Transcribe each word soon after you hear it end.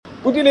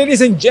Good day, ladies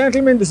and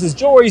gentlemen. This is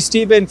Joy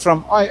Stephen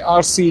from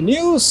IRC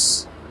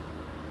News,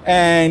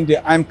 and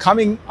I'm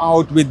coming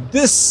out with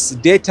this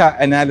data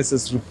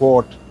analysis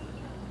report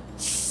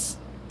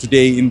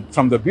today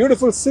from the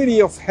beautiful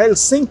city of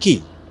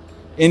Helsinki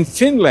in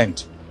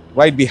Finland.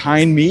 Right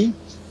behind me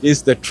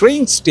is the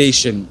train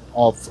station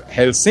of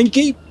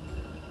Helsinki.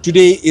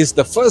 Today is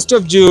the 1st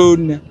of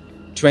June,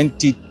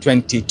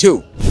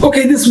 2022.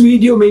 Okay, this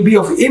video may be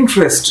of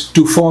interest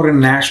to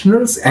foreign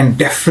nationals and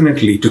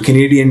definitely to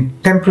Canadian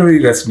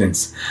temporary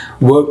residents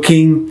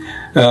working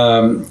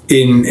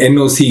in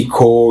NOC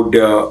code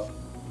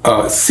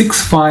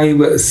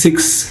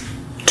 6562.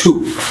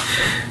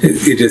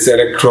 It is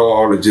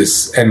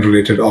electrologists and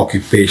related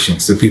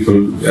occupations, so people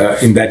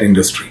in that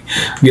industry.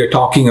 We are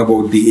talking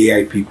about the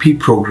AIPP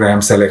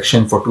program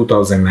selection for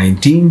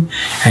 2019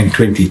 and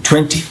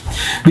 2020,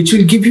 which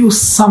will give you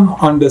some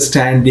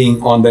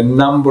understanding on the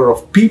number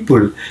of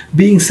people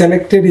being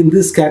selected in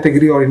this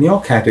category or in your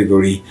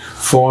category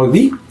for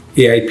the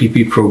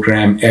AIPP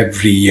program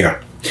every year.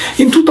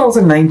 In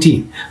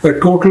 2019, a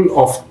total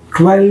of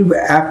 12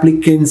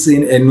 applicants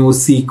in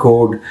NOC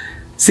code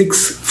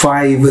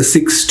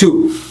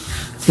 6562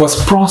 was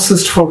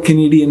processed for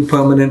Canadian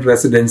permanent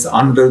residents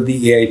under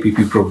the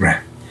AIPP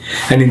program.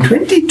 And in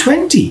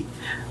 2020,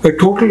 a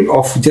total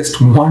of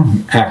just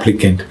one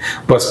applicant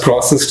was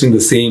processed in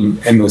the same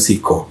NOC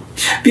code.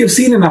 We have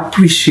seen an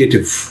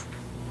appreciative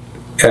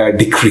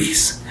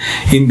decrease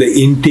in the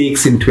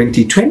intakes in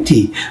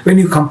 2020 when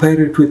you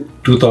compare it with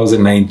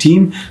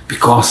 2019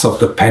 because of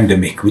the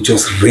pandemic, which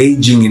was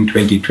raging in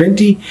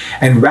 2020,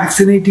 and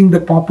vaccinating the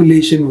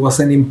population was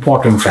an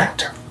important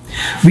factor.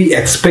 We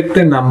expect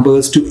the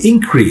numbers to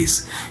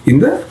increase in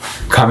the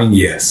coming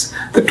years.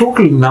 The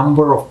total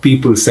number of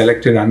people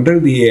selected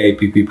under the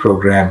AIPP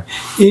program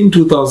in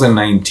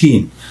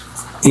 2019,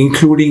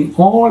 including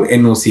all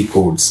NOC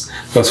codes,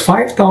 was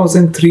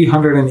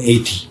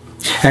 5,380.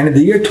 And in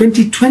the year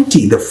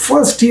 2020, the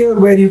first year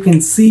where you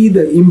can see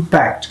the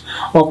impact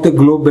of the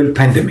global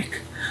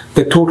pandemic,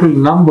 the total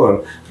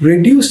number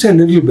reduced a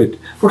little bit,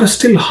 but is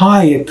still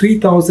high at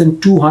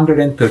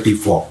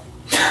 3,234.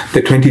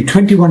 The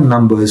 2021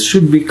 numbers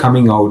should be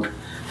coming out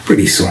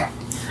pretty soon.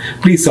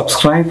 Please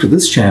subscribe to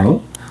this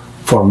channel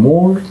for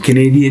more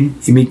Canadian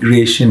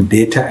immigration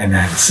data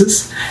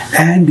analysis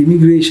and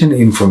immigration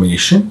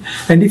information.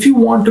 And if you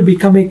want to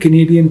become a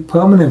Canadian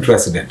permanent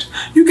resident,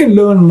 you can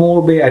learn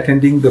more by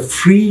attending the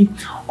free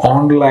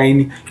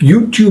online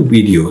YouTube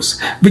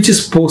videos, which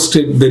is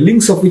posted, the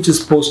links of which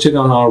is posted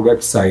on our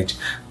website,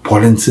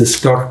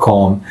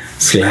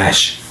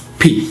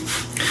 polinsys.com/p.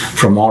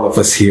 From all of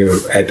us here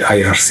at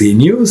IRC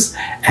News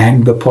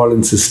and the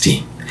Polinsys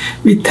team,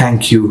 we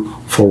thank you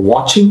for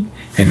watching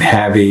and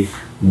have a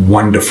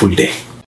wonderful day.